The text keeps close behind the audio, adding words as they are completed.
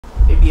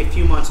maybe a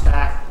few months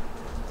back,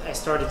 I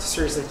started to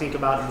seriously think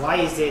about why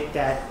is it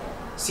that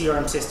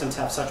CRM systems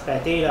have such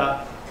bad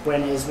data,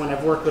 when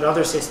I've worked with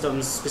other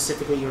systems,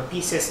 specifically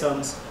ERP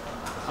systems,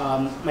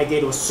 my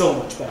data was so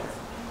much better.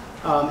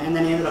 And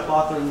then I ended up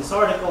authoring this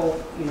article,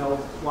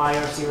 why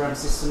are CRM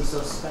systems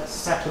so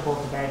susceptible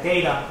to bad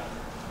data?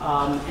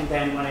 And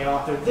then when I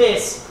authored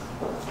this,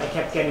 I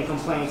kept getting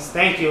complaints.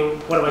 Thank you.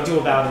 What do I do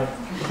about it?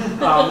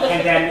 And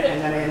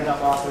then I ended up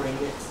authoring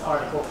this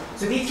article.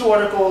 So these two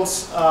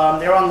articles,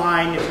 they're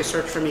online. If you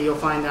search for me, you'll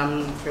find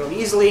them fairly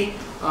easily.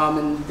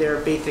 And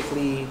they're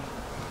basically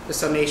the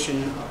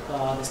summation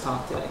of this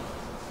talk today.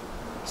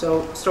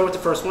 So start with the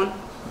first one.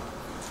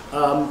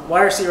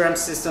 Why are CRM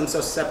systems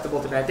so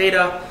susceptible to bad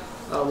data?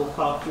 We'll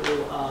talk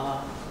through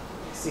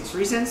 6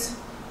 reasons.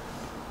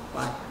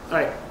 Why? All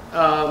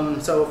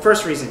right. So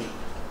first reason.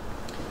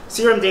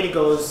 CRM data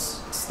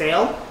goes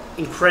stale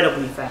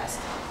incredibly fast.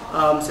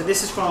 So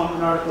this is from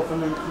an article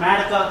from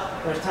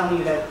Informatica. They're telling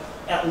you that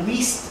at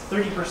least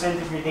 30%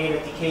 of your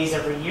data decays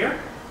every year,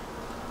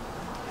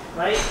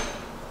 right?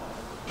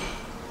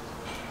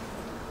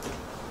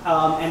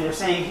 And they're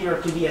saying here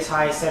it can be as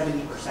high as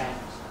 70%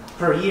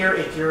 per year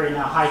if you're in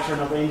a high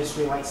turnover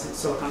industry like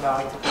Silicon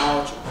Valley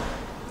technology.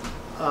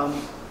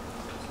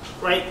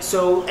 Right,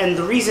 so, and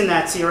the reason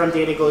that CRM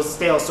data goes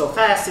stale so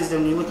fast is that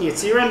when you're looking at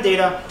CRM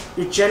data,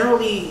 you're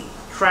generally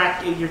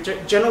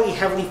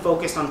heavily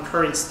focused on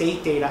current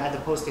state data as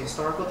opposed to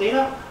historical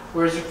data.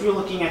 Whereas if you're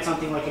looking at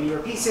something like an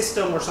ERP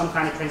system or some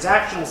kind of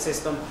transactional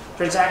system,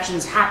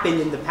 transactions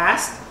happened in the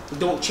past, they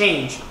don't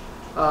change.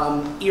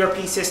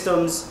 ERP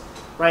systems,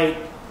 right,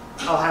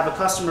 I'll have a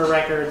customer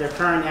record, their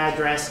current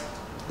address,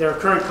 their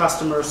current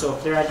customer, so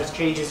if their address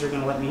changes, they're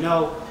going to let me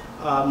know.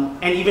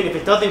 And even if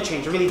it doesn't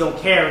change, I really don't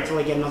care until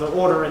I get another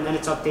order and then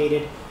it's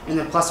updated. And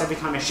then plus every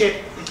time I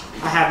ship,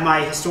 I have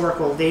my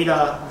historical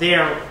data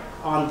there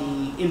on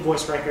the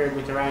invoice record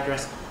with their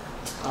address.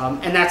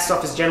 And that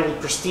stuff is generally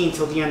pristine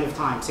till the end of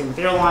time. Same with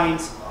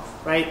airlines,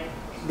 right?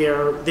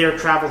 Their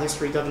travel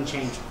history doesn't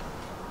change.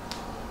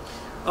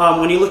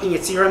 When you're looking at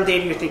CRM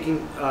data, you're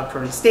thinking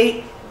current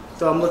state.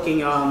 So I'm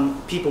looking,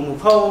 people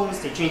move homes,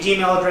 they change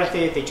email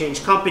addresses, they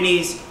change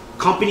companies,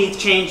 companies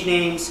change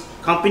names,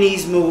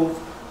 companies move.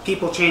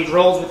 People change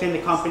roles within the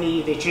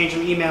company, they change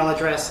their email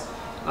address.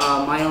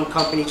 My own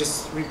company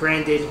just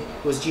rebranded,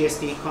 was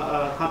GSD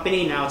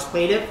company, now it's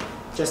Plative,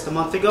 just a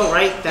month ago,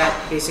 right?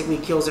 That basically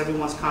kills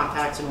everyone's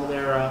contacts and all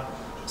their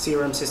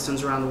CRM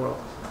systems around the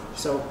world.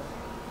 So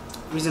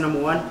reason number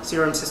 1,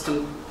 CRM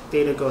system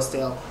data goes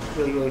stale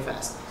really, really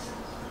fast.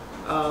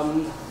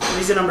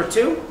 Reason number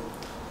 2,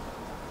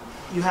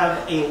 you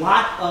have a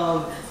lot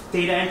of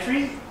data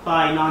entry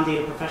by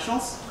non-data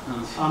professionals.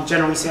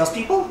 Generally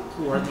salespeople,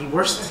 who are the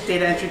worst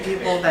data entry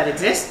people that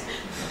exist,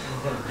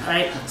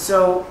 right?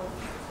 So,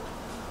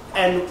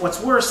 and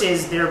what's worse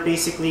is they're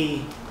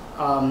basically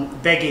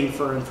begging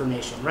for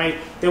information, right?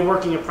 They're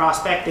working a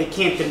prospect, they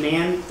can't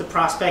demand the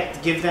prospect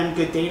to give them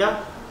good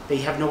data. They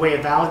have no way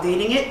of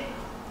validating it.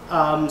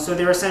 So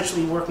they're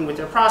essentially working with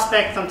their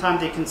prospect.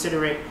 Sometimes they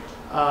consider it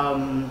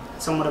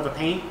somewhat of a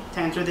pain to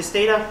enter this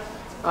data.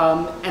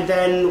 And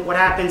then what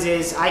happens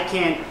is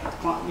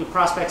the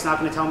prospect's not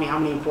going to tell me how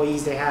many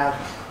employees they have,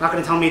 not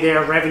going to tell me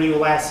their revenue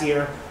last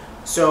year.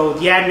 So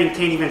the admin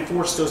can't even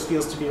force those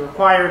fields to be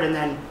required, and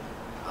then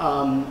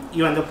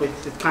you end up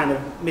with kind of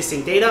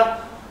missing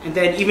data. And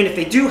then even if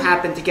they do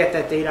happen to get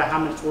that data, how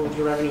much was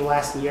your revenue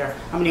last year,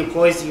 how many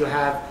employees do you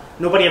have,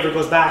 nobody ever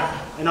goes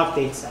back and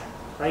updates that,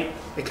 right?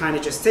 It kind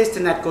of just sits,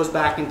 and that goes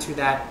back into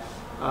that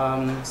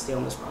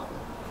staleness problem.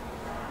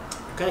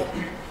 Okay.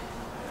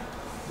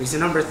 Reason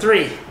number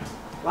 3,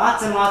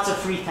 lots and lots of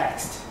free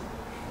text.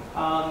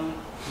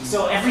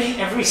 So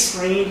every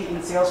screen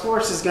in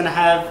Salesforce is going to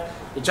have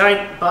a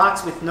giant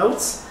box with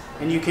notes,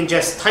 and you can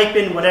just type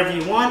in whatever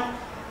you want,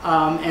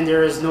 and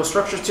there is no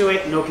structure to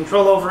it, no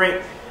control over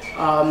it.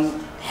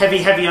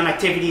 Heavy on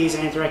activities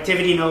and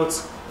interactivity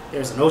notes.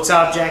 There's a notes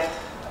object,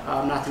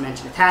 not to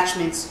mention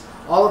attachments.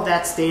 All of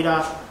that's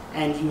data,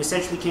 and you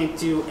essentially can't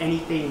do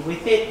anything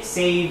with it,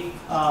 save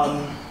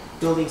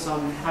building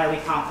some highly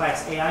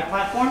complex AI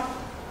platform.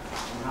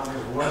 Now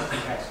there's voice to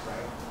text,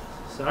 right?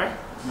 Sorry?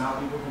 Now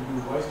people can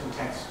do voice to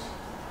text.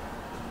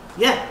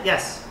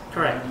 Yes,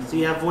 correct. So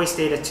you have voice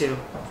data too,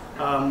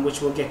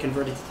 which will get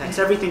converted to text.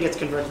 Everything gets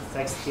converted to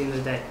text at the end of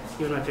the day.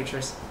 Even my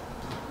pictures.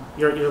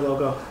 Your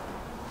logo.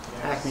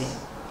 Yes.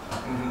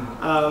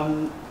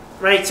 Acme.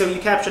 Right, so you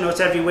capture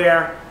notes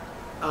everywhere.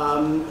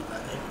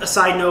 A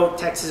side note,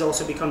 text has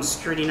also become a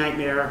security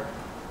nightmare.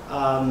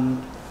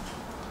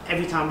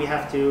 Every time we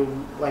have to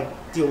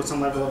deal with some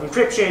level of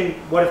encryption,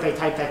 what if I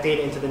type that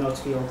data into the notes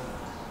field?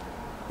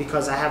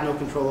 Because I have no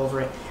control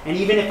over it. And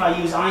even if I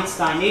use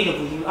Einstein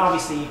natively,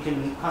 obviously you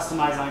can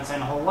customize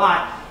Einstein a whole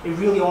lot. It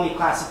really only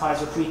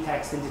classifies your free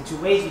text into 2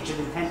 ways, which is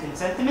intent and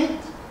sentiment.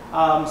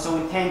 So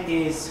intent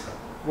is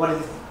what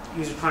is the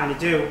user trying to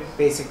do,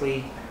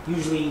 basically,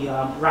 usually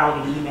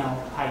routing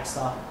email type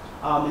stuff.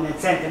 And then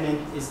sentiment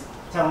is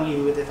telling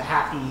you if it's a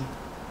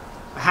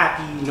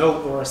happy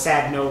note or a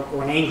sad note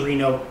or an angry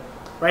note.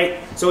 right?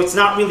 So it's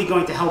not really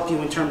going to help you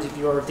in terms of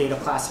your data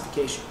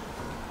classification.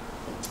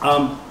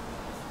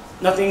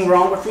 Nothing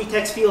wrong with free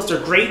text fields.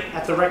 They're great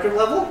at the record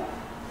level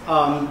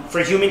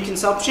for human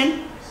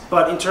consumption,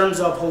 but in terms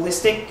of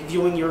holistic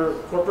viewing your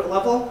corporate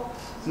level,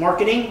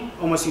 marketing,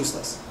 almost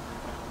useless.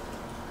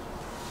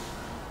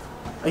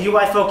 A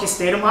UI-focused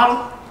data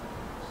model,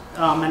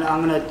 and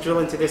I'm going to drill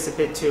into this a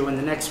bit too in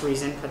the next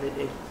reason, because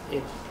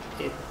it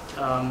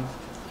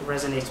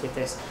resonates with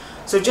this.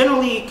 So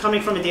generally,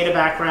 coming from a data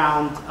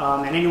background,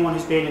 and anyone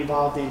who's been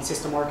involved in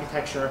system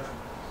architecture,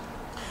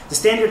 the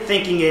standard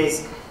thinking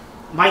is,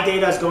 my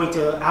data is going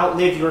to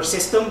outlive your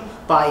system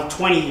by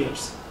 20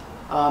 years.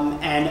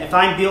 And if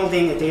I'm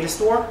building a data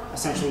store,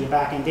 essentially a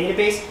back-end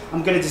database,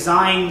 I'm going to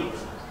design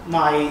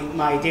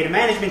my data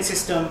management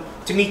system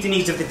to meet the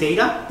needs of the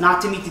data,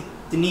 not to meet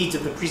the needs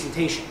of the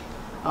presentation.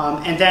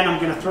 And then I'm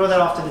going to throw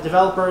that off to the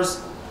developers.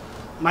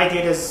 My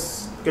data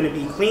is going to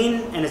be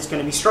clean, and it's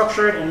going to be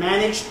structured and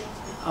managed.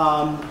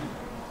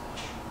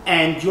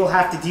 And you'll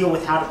have to deal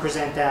with how to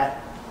present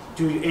that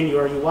in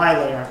your UI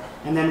layer.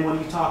 And then when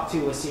you talk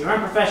to a CRM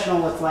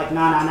professional, it's like,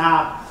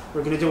 nah,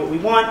 we're going to do what we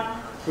want.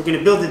 We're going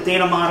to build a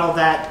data model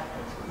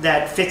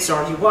that fits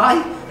our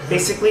UI,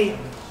 basically.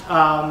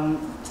 And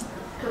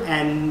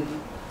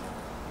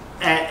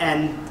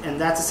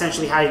that's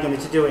essentially how you're going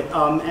to do it.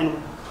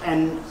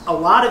 And a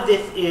lot of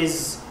it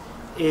is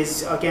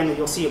again,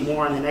 you'll see it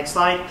more on the next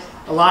slide.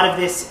 A lot of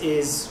this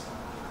is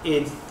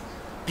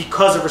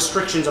because of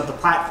restrictions of the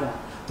platform.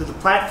 So the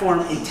platform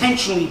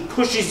intentionally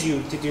pushes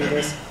you to do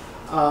this.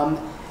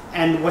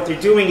 And what they're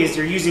doing is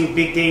they're using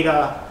big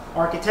data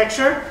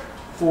architecture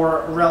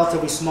for a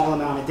relatively small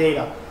amount of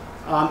data.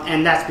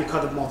 And that's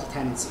because of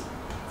multi-tenancy,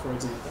 for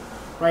example.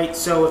 Right?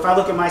 So if I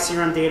look at my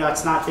CRM data,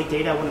 it's not big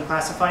data. I wouldn't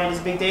classify it as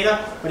big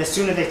data. But as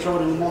soon as they throw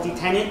it in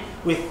multi-tenant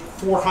with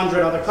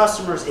 400 other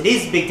customers, it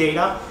is big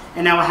data.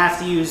 And now I have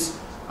to use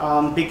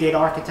big data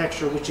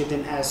architecture, which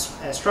isn't as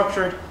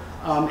structured.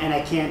 And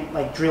I can't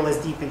like drill as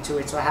deep into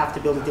it. So I have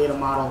to build a data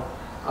model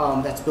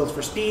that's built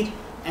for speed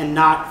and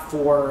not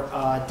for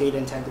data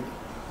integrity.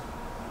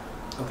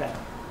 Okay.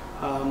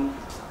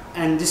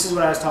 And this is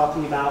what I was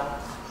talking about.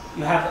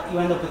 You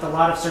end up with a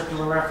lot of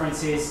circular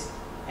references.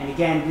 And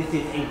again, this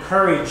is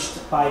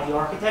encouraged by the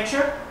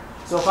architecture.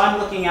 So if I'm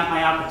looking at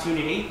my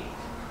opportunity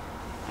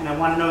and I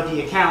want to know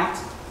the account,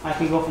 I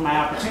can go from my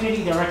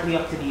opportunity directly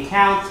up to the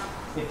account.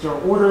 If there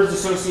are orders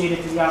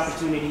associated to the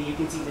opportunity, you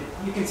can see the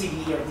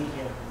ERD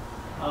here.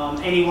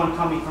 Anyone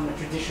coming from a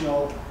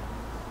traditional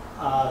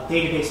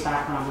database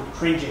background would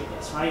cringe at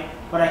this, right?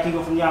 But I can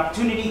go from the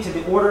opportunity to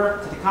the order,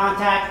 to the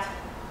contact,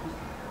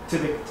 to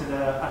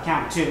the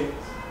account too.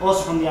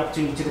 Also from the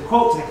opportunity to the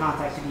quote, to the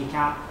contact, to the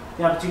account.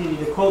 The opportunity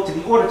to the quote, to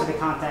the order, to the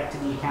contact, to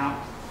the account.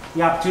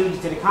 The opportunity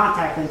to the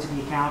contact, then to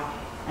the account.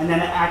 And then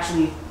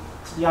actually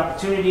the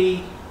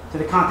opportunity to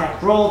the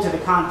contact role, to the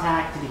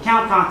contact, to the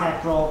account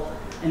contact role,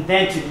 and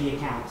then to the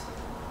account.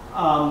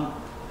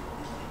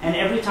 And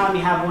every time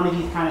you have one of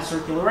these kind of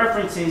circular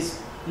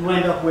references, you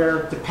end up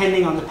where,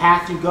 depending on the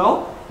path you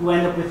go, you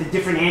end up with a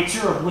different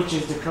answer of which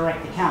is the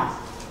correct account.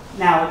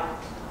 Now,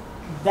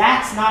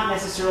 that's not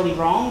necessarily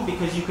wrong,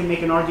 because you can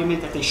make an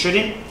argument that they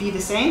shouldn't be the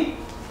same.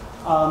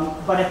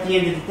 But at the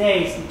end of the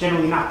day, it's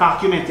generally not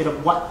documented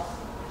of what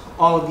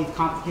all of these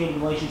complicated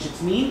relationships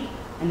mean,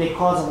 and they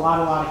cause a lot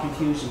of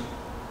confusion,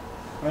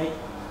 right?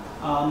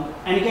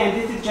 And again,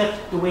 this is just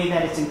the way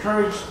that it's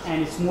encouraged,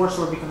 and it's more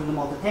so because of the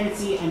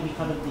multi-tenancy and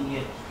because of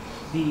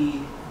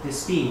the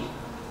speed,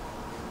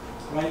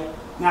 right?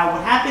 Now,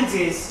 what happens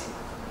is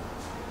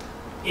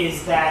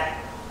that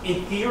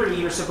in theory,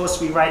 you're supposed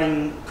to be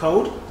writing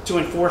code to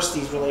enforce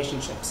these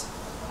relationships,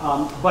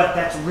 but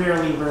that's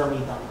rarely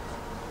done.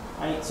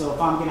 Right? So if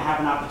I'm going to have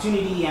an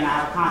opportunity and I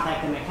have a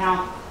contact and an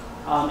account,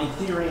 in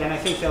theory, and I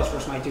think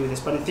Salesforce might do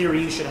this, but in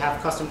theory you should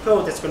have custom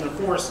code that's going to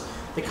enforce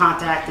the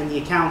contact and the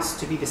accounts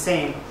to be the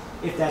same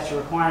if that's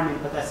your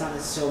requirement, but that's not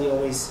necessarily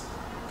always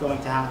going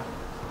to happen,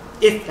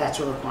 if that's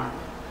your requirement.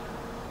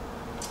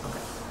 Okay.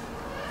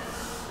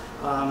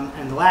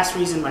 And the last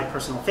reason, my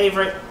personal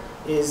favorite,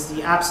 is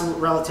the absolute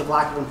relative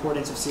lack of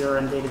importance of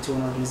CRM data to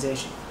an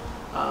organization.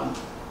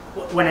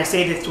 When I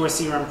say this to a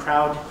CRM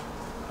crowd,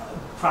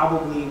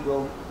 probably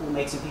will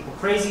make some people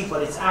crazy,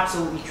 but it's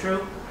absolutely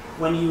true.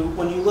 When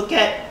you look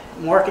at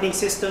marketing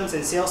systems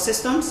and sales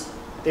systems,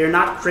 they're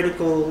not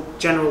critical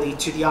generally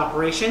to the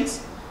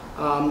operations.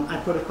 I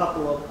put a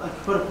couple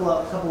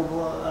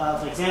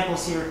of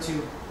examples here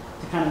to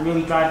kind of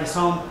really drive this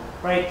home,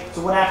 right?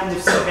 So what happens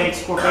if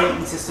Citibank's core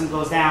banking system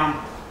goes down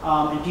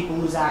and people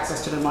lose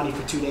access to their money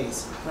for 2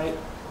 days, right?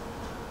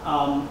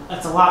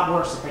 That's a lot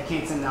worse if they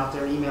can't send out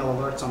their email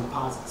alerts on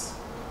deposits.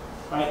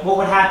 Right? What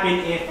would happen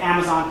if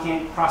Amazon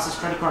can't process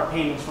credit card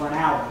payments for an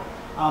hour?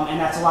 And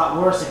that's a lot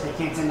worse if they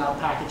can't send out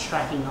package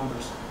tracking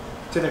numbers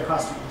to their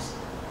customers.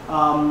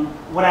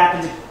 What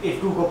happens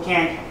if Google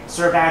can't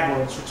serve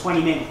AdWords for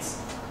 20 minutes?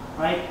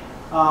 Right?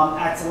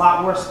 That's a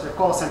lot worse if their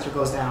call center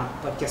goes down.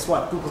 But guess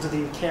what? Google doesn't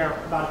even care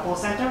about a call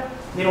center.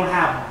 They don't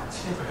have one.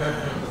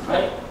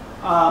 Right?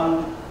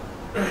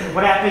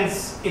 What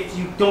happens if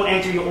you don't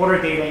enter your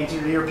order data into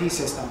your ERP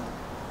system?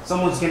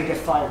 Someone's going to get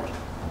fired.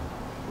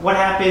 What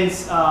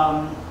happens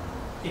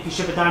if you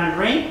ship a diamond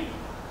ring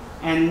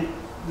and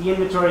the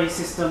inventory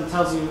system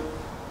tells you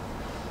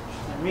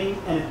ring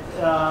and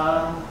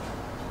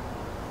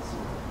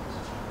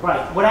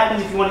right? What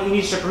happens if you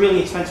need to ship a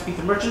really expensive piece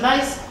of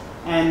merchandise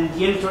and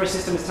the inventory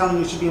system is telling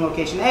you it should be in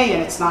location A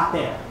and it's not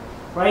there?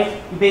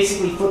 Right? You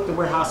basically flip the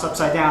warehouse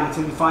upside down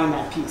until you find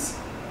that piece.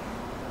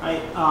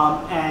 Right?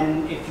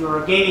 And if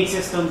your gaming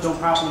systems don't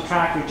properly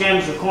track your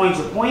gems, your coins,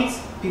 your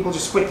points, people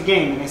just quit the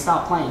game and they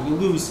stop playing. You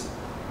lose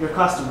your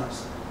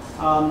customers.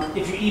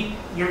 If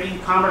your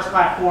e-commerce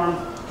platform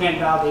can't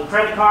validate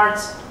credit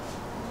cards,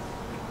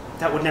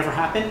 that would never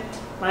happen,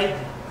 right?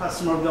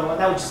 Customer would go,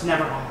 that would just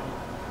never happen.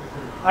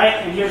 All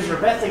right, and here's your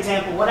best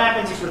example. What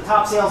happens if your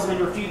top salesman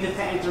refuses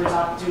to enter his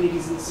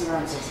opportunities in the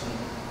CRM system?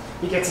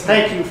 He gets a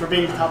thank you for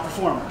being the top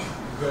performer,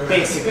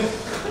 basically,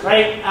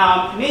 right?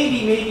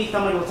 Maybe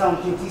somebody will tell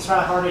him, can you please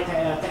try harder to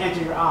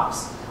enter your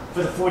ops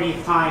for the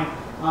 40th time,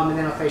 and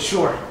then I'll say,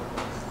 sure,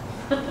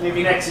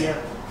 maybe next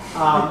year,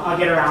 I'll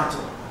get around to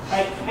it,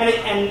 right?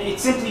 And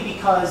it's simply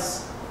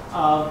because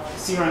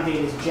CRM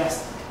data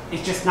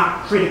is just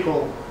not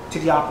critical to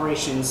the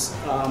operations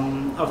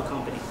of a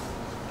company.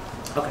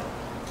 Okay,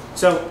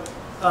 so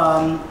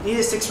these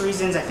are 6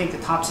 reasons, I think the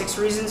top 6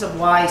 reasons of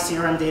why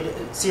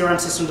CRM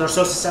systems are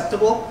so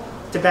susceptible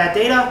to bad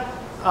data.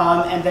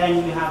 And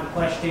then you have a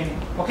question,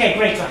 okay,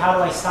 great, so how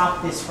do I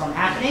stop this from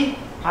happening?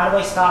 How do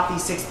I stop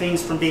these 6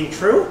 things from being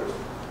true?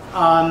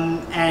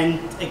 And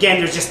again,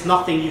 there's just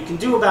nothing you can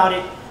do about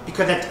it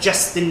because that's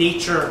just the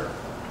nature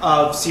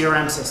of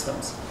CRM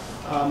systems.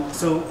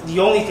 So the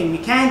only thing we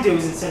can do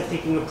is instead of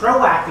taking a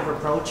proactive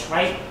approach,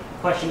 right? The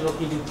question is, what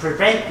can you do to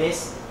prevent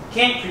this? You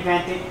can't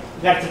prevent it.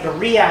 You got to take a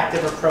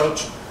reactive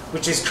approach,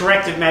 which is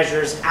corrective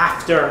measures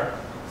after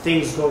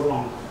things go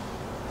wrong.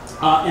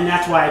 And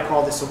that's why I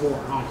call this a war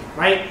on it,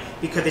 right?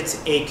 Because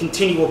it's a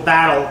continual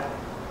battle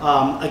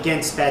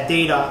against bad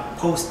data,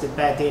 post the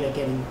bad data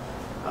getting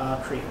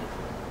created.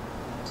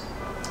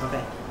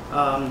 Okay.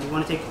 Do you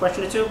want to take a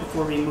question or two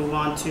before we move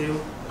on to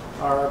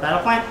our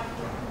battle plan?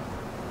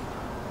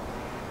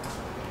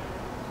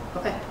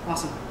 Okay,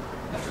 awesome.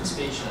 After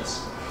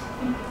speechless.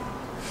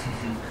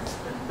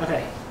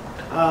 Okay.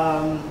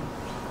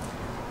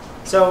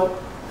 So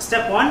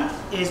step 1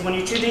 is when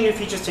you're choosing new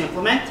features to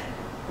implement,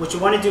 what you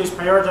want to do is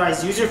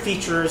prioritize user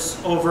features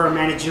over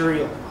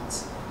managerial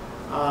ones.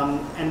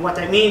 And what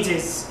that means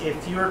is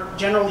if you'll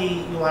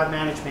have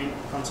management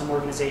from some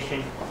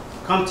organization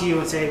come to you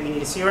and say, we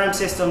need a CRM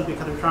system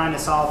because we're trying to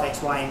solve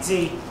X, Y, and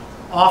Z.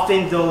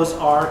 Often those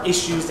are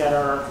issues that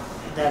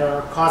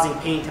are causing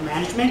pain to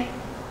management.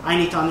 I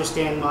need to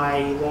understand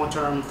my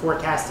long-term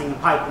forecasting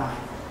and pipeline,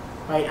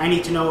 right? I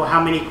need to know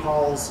how many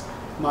calls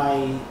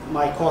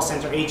my call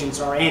center agents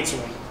are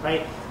answering,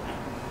 right?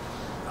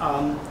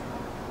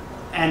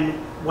 And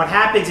what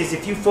happens is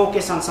if you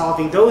focus on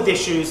solving those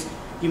issues,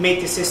 you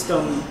make the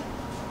system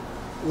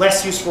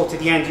less useful to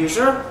the end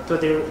user, so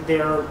they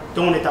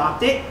don't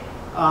adopt it,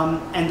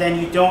 and then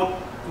you don't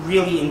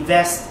really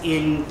invest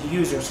in the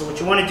user. So what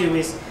you want to do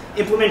is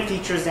implement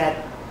features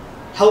that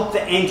help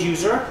the end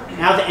user.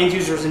 Now the end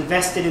user is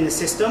invested in the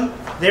system,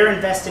 they're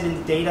invested in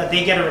the data,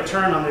 they get a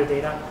return on their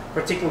data,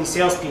 particularly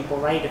salespeople,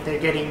 right?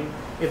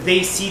 If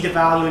they see the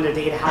value in their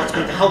data, how it's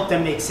going to help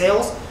them make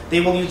sales,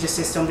 they will use the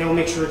system, they will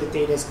make sure the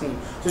data is clean.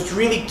 So it's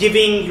really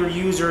giving your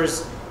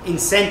users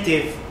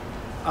incentive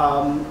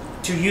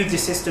to use the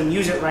system,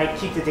 use it right,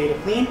 keep the data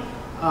clean,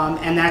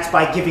 and that's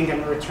by giving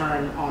them a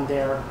return on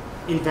their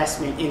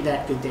investment in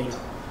that good data.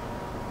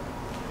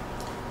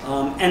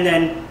 And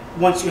then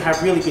once you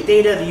have really good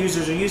data, the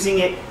users are using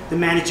it, the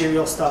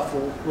managerial stuff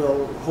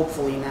will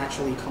hopefully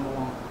naturally come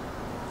along.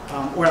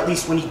 Or at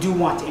least when you do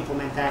want to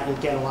implement that, you'll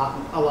get a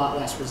lot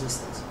less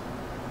resistance.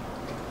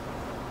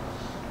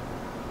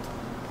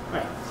 All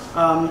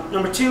right.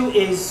 Number 2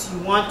 is you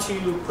want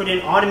to put in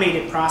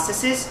automated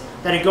processes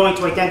that are going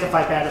to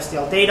identify bad or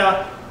stale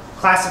data,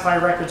 classify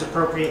records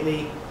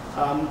appropriately.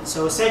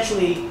 So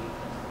essentially,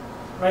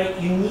 right,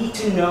 you need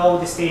to know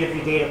the state of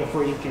your data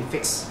before you can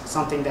fix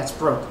something that's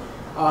broke.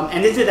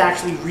 And this is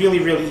actually really,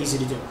 really easy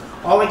to do.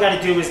 All I got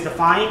to do is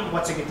define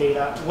what's a good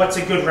data, what's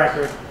a good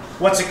record,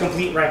 what's a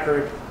complete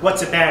record,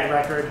 what's a bad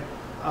record,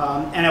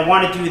 and I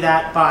want to do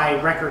that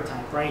by record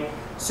type, right?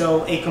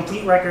 So a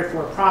complete record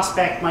for a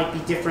prospect might be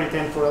different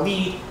than for a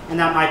lead, and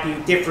that might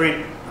be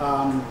different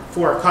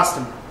for a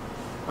customer.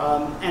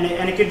 And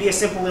it could be a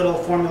simple little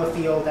formula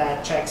field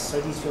that checks,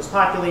 are these fields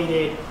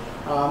populated,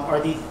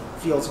 are these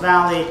fields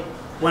valid,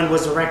 when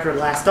was the record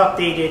last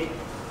updated.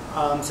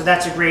 So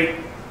that's a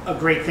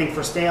great thing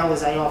for stale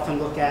is I often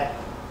look at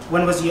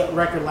when was the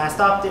record last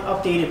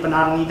updated, but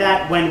not only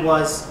that, when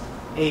was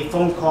a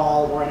phone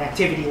call or an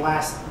activity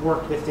last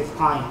worked with this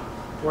client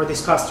or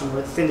this customer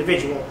or this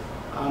individual.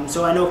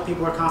 So I know if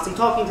people are constantly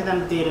talking to them,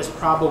 the data is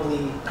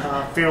probably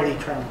fairly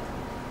current.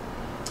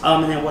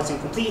 And then what's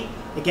incomplete,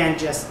 again,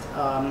 just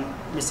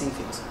missing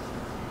fields.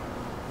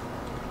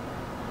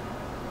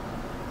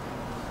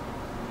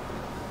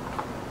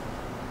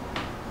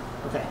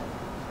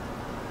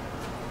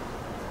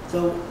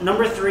 So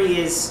number 3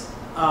 is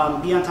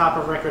be on top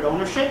of record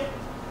ownership.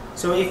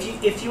 So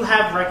if you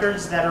have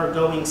records that are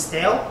going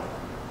stale,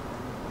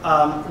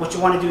 what you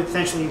want to do is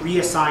essentially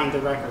reassign the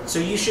record. So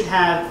you should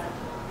have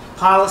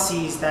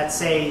policies that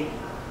say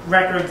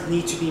records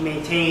need to be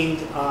maintained,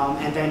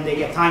 and then they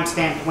get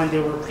timestamped when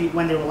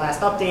they were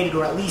last updated,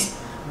 or at least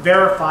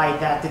verified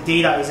that the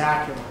data is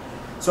accurate.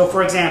 So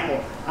for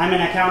example, I'm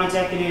an account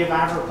executive, I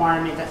have a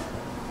requirement that,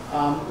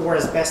 or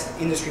as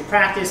best industry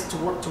practice, to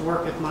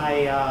work with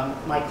my,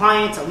 my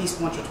clients at least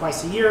once or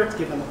twice a year, to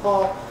give them a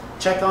call,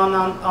 check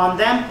on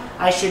them.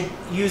 I should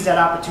use that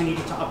opportunity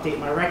to update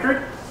my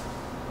record.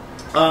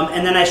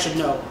 And then I should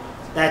know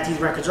that these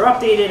records are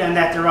updated and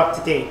that they're up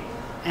to date.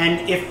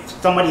 And if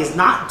somebody is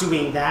not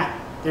doing that,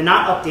 they're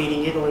not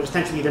updating it, or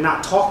essentially they're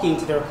not talking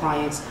to their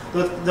clients,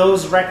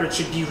 those records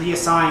should be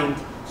reassigned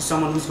to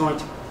someone who's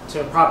going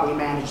to properly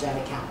manage that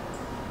account.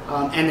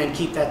 And then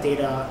keep that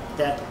data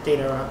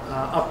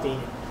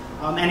updated.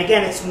 And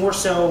again, it's more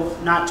so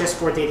not just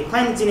for data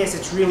cleanliness,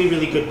 it's really,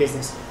 really good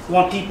business. We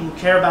want people who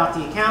care about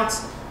the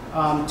accounts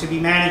to be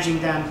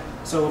managing them.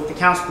 So if the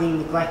account's being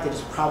neglected,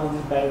 it's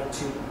probably better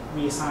to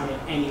reassign it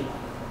anyway.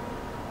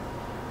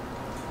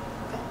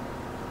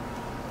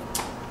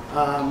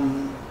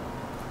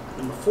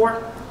 Number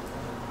 4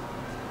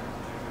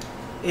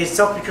 is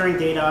self-procuring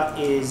data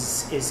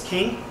is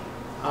king.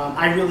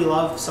 I really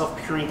love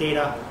self-procuring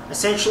data.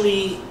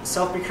 Essentially,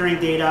 self-procuring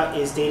data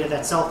is data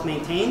that's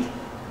self-maintained.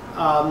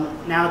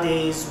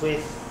 Nowadays,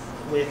 with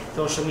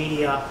social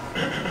media,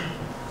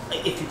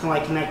 if you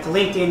can connect to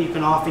LinkedIn, you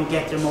can often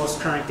get their most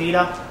current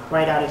data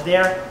right out of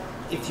there.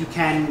 If you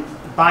can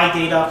buy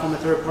data from a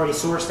third-party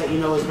source that you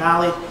know is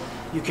valid,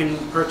 you can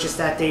purchase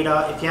that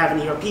data. If you have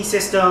an ERP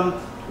system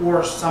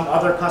or some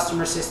other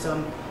customer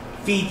system,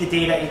 feed the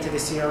data into the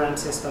CRM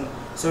system.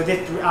 So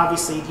that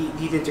obviously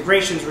these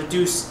integrations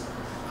reduce